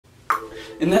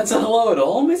And that's a hello to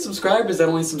all my subscribers that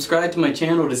only subscribe to my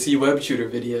channel to see webshooter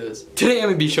videos. Today I'm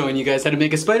going to be showing you guys how to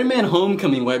make a Spider-Man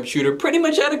Homecoming webshooter pretty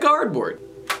much out of cardboard.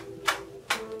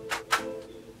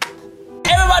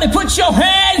 Everybody put your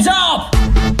hands up!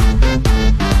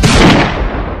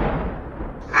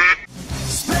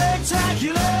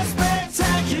 Spectacular,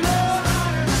 spectacular,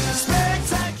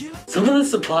 spectacular. Some of the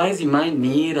supplies you might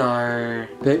need are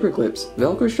paper clips,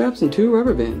 Velcro straps, and 2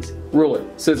 rubber bands, ruler,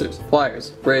 scissors,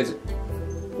 pliers, razor,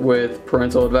 with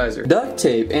parental advisor, duct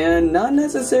tape, and not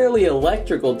necessarily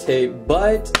electrical tape,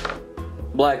 but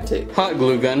black tape, hot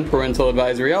glue gun, parental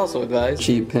advisory also advised,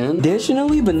 cheap pen.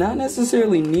 Additionally, but not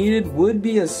necessarily needed, would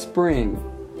be a spring.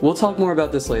 We'll talk more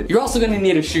about this later. You're also going to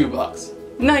need a shoebox,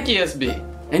 Nike SB.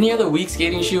 Any other weak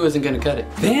skating shoe isn't going to cut it.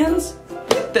 Vans?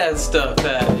 Get that stuff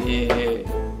out of here.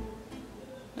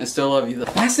 I still love you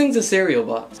though. Last thing's a cereal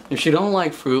box. If you don't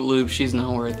like Fruit Loops, she's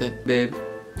not worth it. Babe,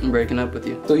 I'm breaking up with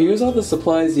you. So here's all the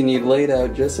supplies you need laid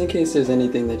out just in case there's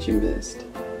anything that you missed.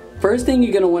 First thing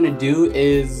you're gonna want to do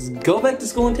is go back to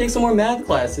school and take some more math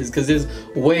classes because there's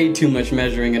way too much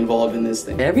measuring involved in this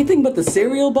thing. Everything but the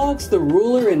cereal box, the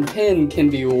ruler, and pen can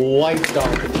be wiped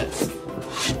off in this.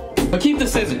 But keep the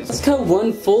scissors. Let's cut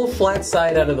one full flat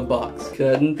side out of the box.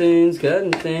 Cutting things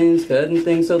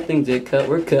so things get cut.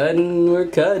 We're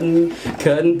cutting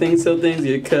things so things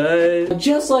get cut.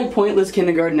 Just like pointless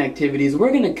kindergarten activities,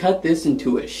 we're gonna cut this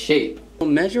into a shape. We'll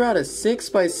measure out a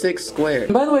 6x6 square.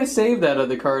 And by the way, save that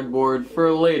other cardboard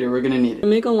for later, we're gonna need it.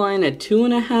 Make a line at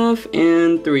 2.5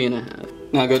 and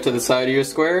 3.5. Now go to the side of your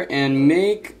square and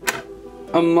make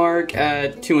a mark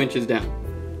at 2 inches down.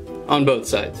 On both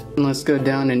sides. And let's go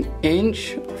down 1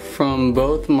 inch from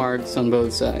both marks on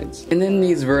both sides. And then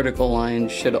these vertical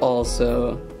lines should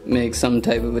also make some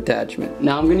type of attachment.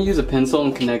 Now I'm going to use a pencil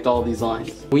and connect all these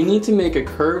lines. We need to make a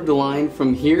curved line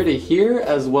from here to here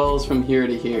as well as from here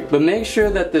to here. But make sure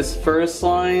that this first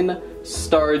line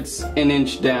starts 1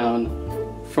 inch down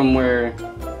from where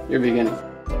you're beginning.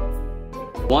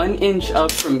 1 inch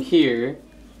up from here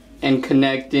and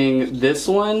connecting this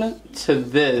one to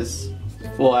this.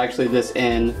 Well, actually this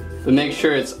end, but make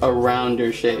sure it's a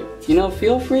rounder shape. You know,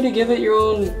 feel free to give it your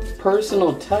own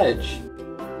personal touch.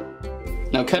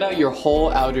 Now cut out your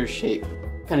whole outer shape.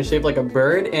 Kind of shaped like a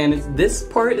bird, and this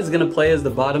part is gonna play as the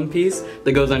bottom piece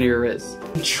that goes under your wrist.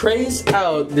 Trace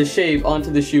out the shape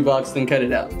onto the shoebox, then cut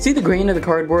it out. See the grain of the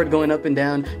cardboard going up and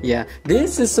down? Yeah,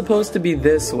 this is supposed to be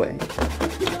this way.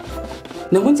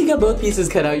 Now once you got both pieces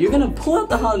cut out, you're gonna pull out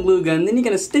the hot glue gun, then you're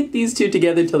gonna stick these two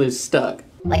together till they're stuck.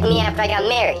 Like me after I got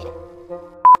married.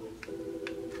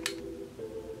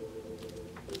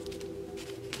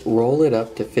 Roll it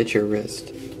up to fit your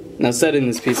wrist. Now setting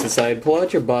this piece aside, pull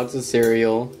out your box of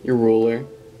cereal, your ruler,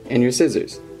 and your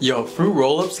scissors. Yo, fruit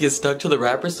roll-ups get stuck to the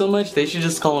wrapper so much, they should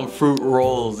just call them fruit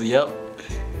rolls, yep.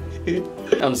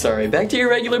 I'm sorry, back to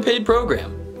your regular paid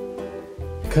program.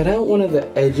 Cut out one of the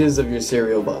edges of your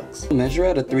cereal box. Measure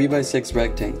out a 3x6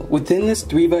 rectangle. Within this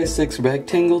 3x6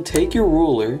 rectangle, take your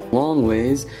ruler, long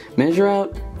ways, measure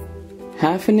out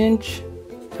 1/2 inch,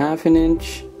 1/2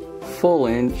 inch, full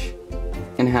inch,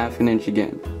 and 1/2 inch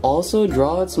again. Also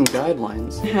draw out some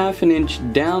guidelines. 1/2 inch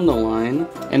down the line,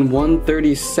 and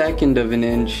 1/32 of an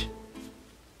inch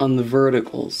on the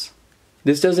verticals.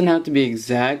 This doesn't have to be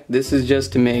exact, this is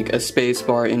just to make a space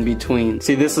bar in between.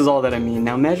 See, this is all that I mean.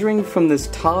 Now measuring from this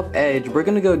top edge, we're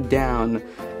gonna go down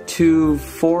to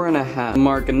 4.5.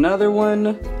 Mark another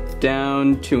one,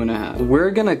 down 2.5.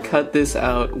 We're gonna cut this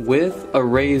out with a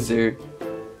razor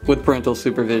with parental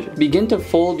supervision. Begin to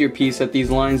fold your piece at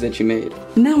these lines that you made.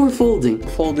 Now we're folding.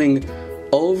 Folding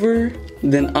over,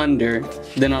 then under,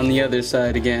 then on the other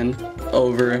side again,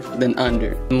 over, then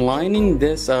under. And lining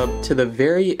this up to the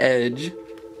very edge,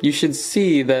 you should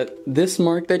see that this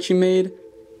mark that you made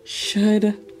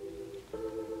should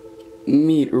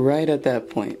meet right at that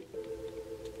point.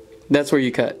 That's where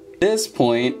you cut. At this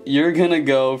point, you're gonna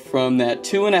go from that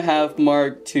 2.5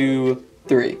 mark to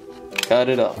 3. Cut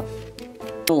it off.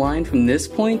 A line from this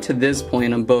point to this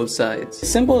point on both sides. As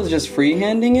simple as just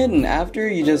freehanding it, and after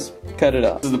you just cut it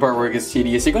off. This is the part where it gets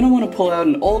tedious. You're going to want to pull out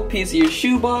an old piece of your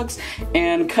shoebox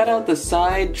and cut out the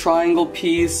side triangle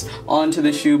piece onto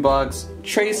the shoebox,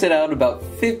 trace it out about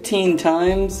 15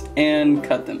 times, and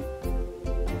cut them.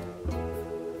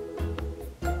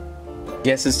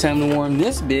 Guess it's time to warm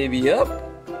this baby up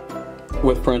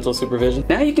with parental supervision.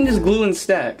 Now you can just glue and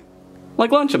stack,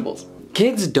 like Lunchables.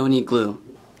 Kids don't eat glue.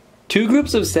 2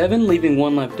 groups of 7, leaving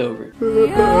 1 left over.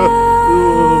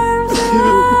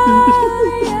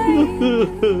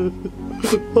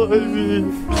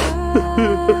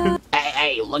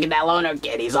 Hey, look at that loner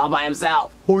kid. He's all by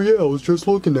himself. Oh yeah, I was just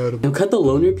looking at him. Now cut the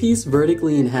loner piece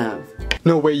vertically in half.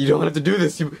 No, wait, you don't have to do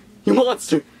this, you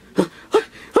monster.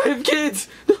 I have kids.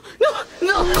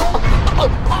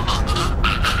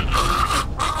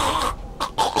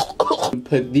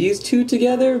 Put these two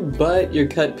together, but your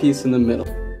cut piece in the middle.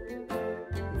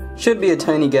 Should be a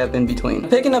tiny gap in between.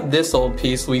 Picking up this old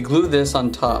piece, we glue this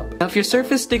on top. Now if your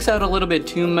surface sticks out a little bit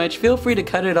too much, feel free to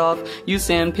cut it off, use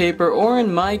sandpaper, or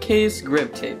in my case,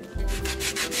 grip tape.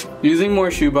 Using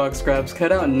more shoebox scraps,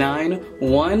 cut out 9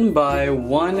 1 by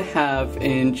 1/2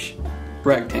 inch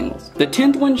rectangles. The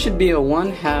 10th one should be a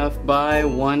 1/2 by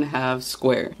 1/2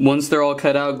 square. Once they're all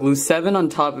cut out, glue 7 on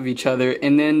top of each other,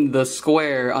 and then the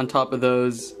square on top of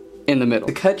those in the middle.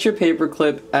 Cut your paper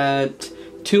clip at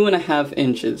 2.5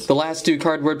 inches. The last 2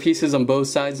 cardboard pieces on both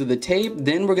sides of the tape,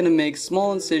 then we're gonna make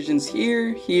small incisions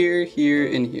here, here, here,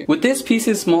 and here. With this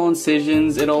piece's small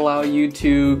incisions, it'll allow you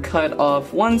to cut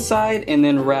off one side and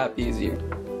then wrap easier.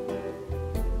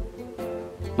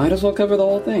 Might as well cover the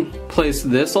whole thing. Place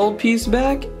this old piece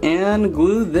back and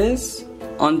glue this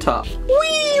on top.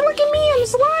 Whee! Look at me, I'm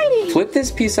sliding! Flip this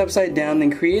piece upside down,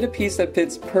 then create a piece that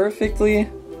fits perfectly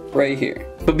right here.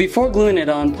 But before gluing it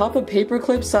on, pop a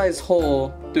paperclip size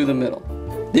hole through the middle.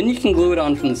 Then you can glue it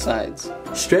on from the sides.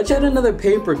 Stretch out another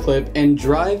paperclip and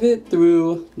drive it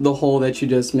through the hole that you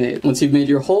just made. Once you've made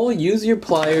your hole, use your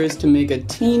pliers to make a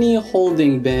teeny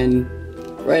holding bin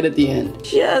right at the end.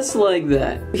 Just like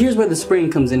that. Here's where the spring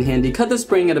comes in handy. Cut the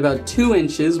spring at about 2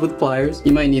 inches with pliers.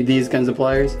 You might need these kinds of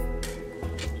pliers.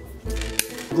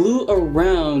 Glue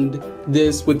around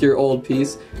this with your old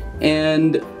piece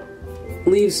and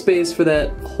leave space for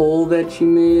that hole that you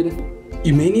made.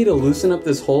 You may need to loosen up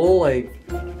this hole, like...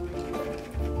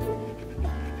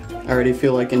 I already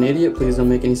feel like an idiot, please don't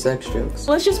make any sex jokes.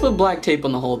 Let's just put black tape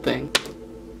on the whole thing.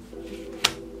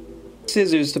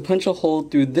 Scissors to punch a hole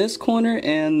through this corner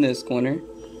and this corner.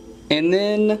 And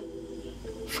then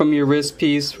from your wrist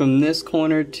piece, from this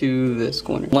corner to this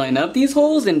corner. Line up these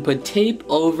holes and put tape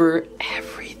over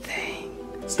everything.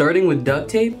 Starting with duct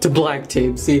tape to black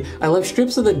tape. See, I left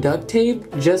strips of the duct tape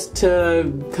just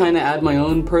to kind of add my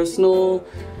own personal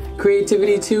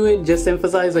creativity to it, just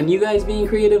emphasize on you guys being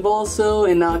creative also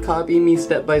and not copying me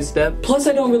step by step. Plus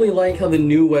I don't really like how the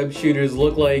new web shooters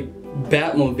look like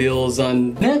Batmobiles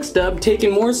on. Next up,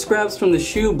 taking more scraps from the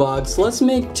shoebox, let's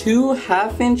make 2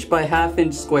 1/2 by 1/2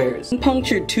 inch squares.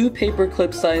 Puncture 2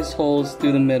 paperclip sized holes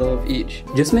through the middle of each.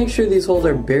 Just make sure these holes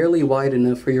are barely wide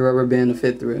enough for your rubber band to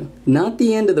fit through. Not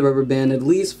the end of the rubber band at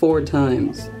least 4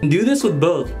 times. Do this with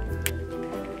both.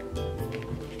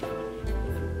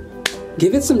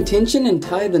 Give it some tension and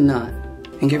tie the knot.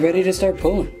 And get ready to start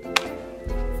pulling.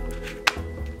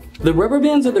 The rubber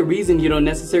bands are the reason you don't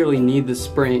necessarily need the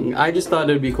spring. I just thought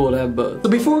it would be cool to have both. So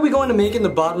before we go into making the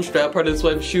bottom strap part of this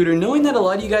web shooter, knowing that a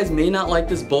lot of you guys may not like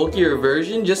this bulkier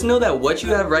version, just know that what you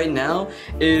have right now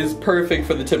is perfect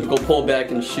for the typical pull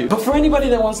back and shoot. But for anybody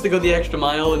that wants to go the extra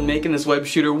mile in making this web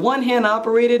shooter one-hand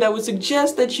operated, I would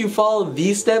suggest that you follow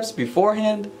these steps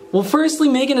beforehand. Well, firstly,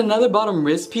 making another bottom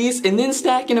wrist piece and then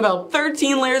stacking about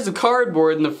 13 layers of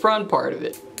cardboard in the front part of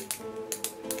it.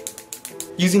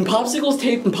 Using popsicles,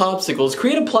 tape, and popsicles,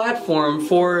 create a platform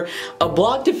for a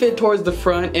block to fit towards the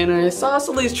front and an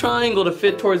isosceles triangle to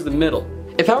fit towards the middle.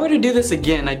 If I were to do this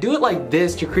again, I'd do it like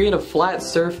this to create a flat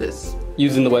surface.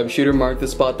 Using the web shooter, mark the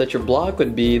spot that your block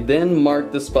would be, then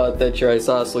mark the spot that your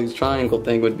isosceles triangle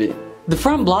thing would be. The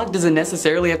front block doesn't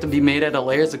necessarily have to be made out of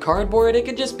layers of cardboard, it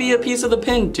could just be a piece of the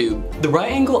pin tube. The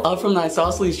right angle up from the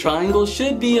isosceles triangle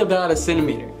should be about 1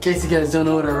 centimeter. In case you guys don't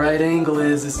know what a right angle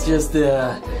is, it's just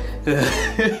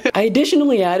I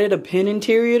additionally added a pin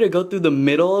interior to go through the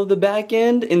middle of the back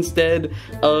end instead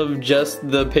of just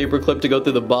the paper clip to go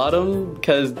through the bottom,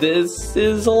 because this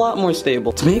is a lot more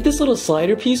stable. To make this little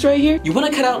slider piece right here, you want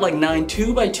to cut out like 9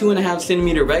 2 by 2.5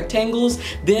 centimeter rectangles,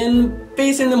 then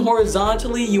facing them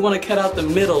horizontally, you want to cut out the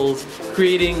middles,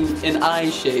 creating an eye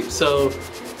shape. So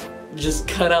just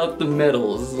cut out the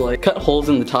middles, like cut holes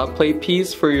in the top plate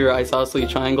piece for your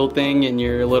isosceles triangle thing and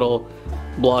your little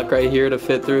block right here to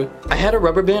fit through. I had a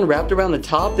rubber band wrapped around the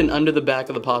top and under the back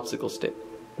of the popsicle stick.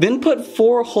 Then put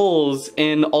 4 holes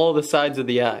in all the sides of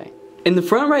the eye. In the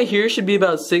front right here should be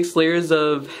about 6 layers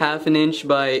of 1/2 inch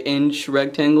by inch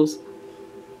rectangles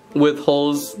with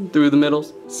holes through the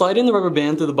middles. Slide in the rubber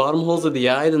band through the bottom holes of the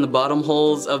eye, then the bottom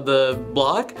holes of the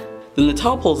block, then the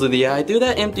top holes of the eye. Through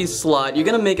that empty slot, you're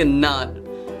gonna make a knot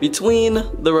between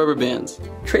the rubber bands.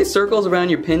 Trace circles around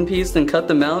your pin piece, then cut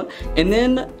them out, and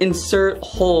then insert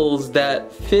holes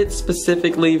that fit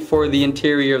specifically for the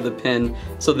interior of the pin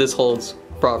so this holds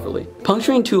properly.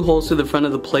 Puncturing 2 holes through the front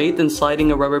of the plate, then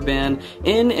sliding a rubber band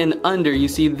in and under. You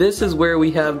see, this is where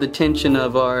we have the tension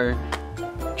of our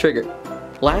trigger.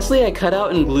 Lastly, I cut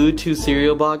out and glued 2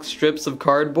 cereal box strips of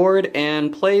cardboard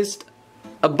and placed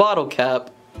a bottle cap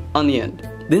on the end.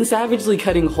 Then savagely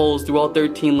cutting holes through all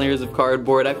 13 layers of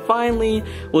cardboard, I finally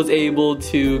was able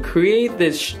to create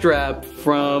this strap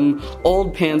from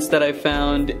old pants that I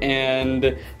found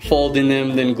and folding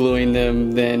them, then gluing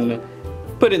them, then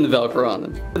putting the Velcro on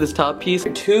them. For this top piece,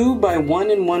 2 by 1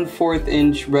 1/4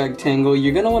 inch rectangle,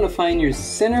 you're gonna wanna find your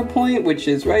center point, which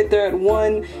is right there at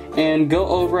 1, and go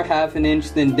over 1/2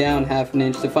 inch, then down 1/2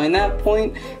 inch to find that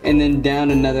point, and then down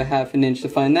another 1/2 inch to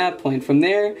find that point. From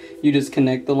there, you just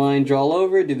connect the line, draw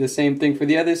over, do the same thing for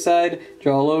the other side,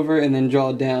 draw over, and then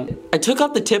draw down. I took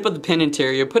off the tip of the pin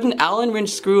interior, put an Allen wrench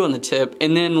screw on the tip,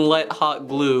 and then let hot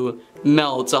glue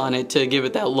melt on it to give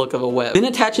it that look of a web. Then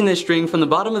attaching this string from the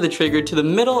bottom of the trigger to the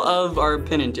middle of our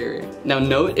pin interior. Now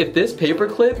note, if this paper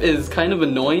clip is kind of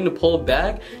annoying to pull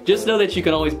back, just know that you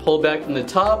can always pull back from the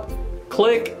top,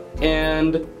 click,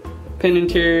 and pin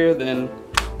interior, then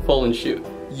pull and shoot.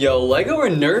 Yo, Lego or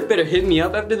Nerf better hit me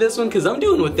up after this one, because I'm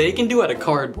doing what they can do out of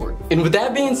cardboard. And with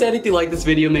that being said, if you like this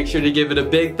video, make sure to give it a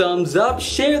big thumbs up,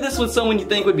 share this with someone you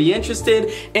think would be interested,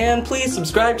 and please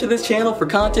subscribe to this channel for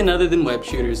content other than web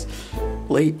shooters.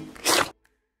 Late.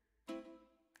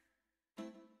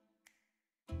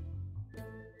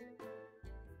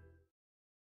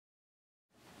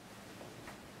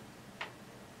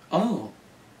 Oh.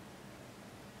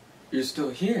 You're still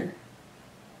here.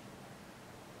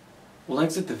 Well,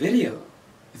 exit the video.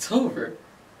 It's over.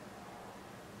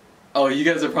 Oh, you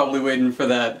guys are probably waiting for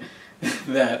that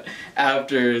that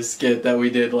after skit that we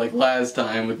did like last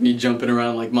time with me jumping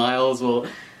around like Miles. Well,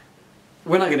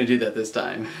 we're not gonna do that this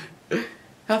time.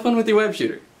 Have fun with your web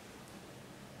shooter.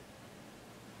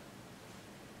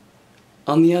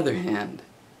 On the other hand,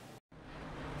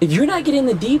 if you're not getting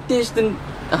the deep dish, then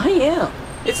I am.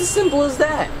 It's as simple as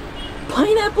that.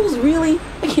 Pineapples, really?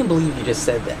 I can't believe you just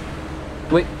said that.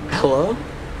 Wait, hello?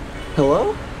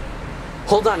 Hello?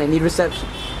 Hold on, I need reception.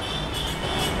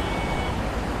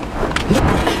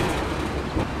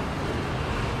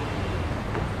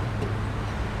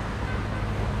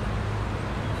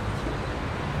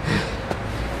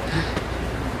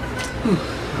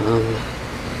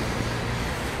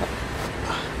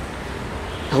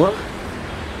 Hello?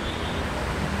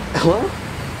 Hello?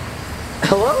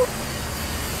 Hello?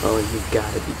 Oh, you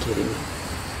gotta be kidding me.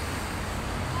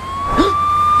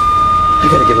 I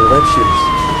gotta get my web shooters.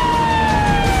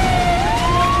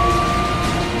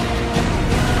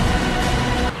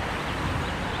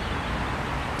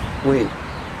 Wait.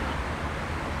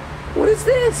 What is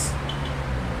this?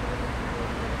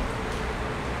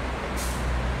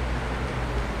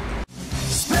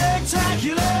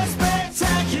 Spectacular!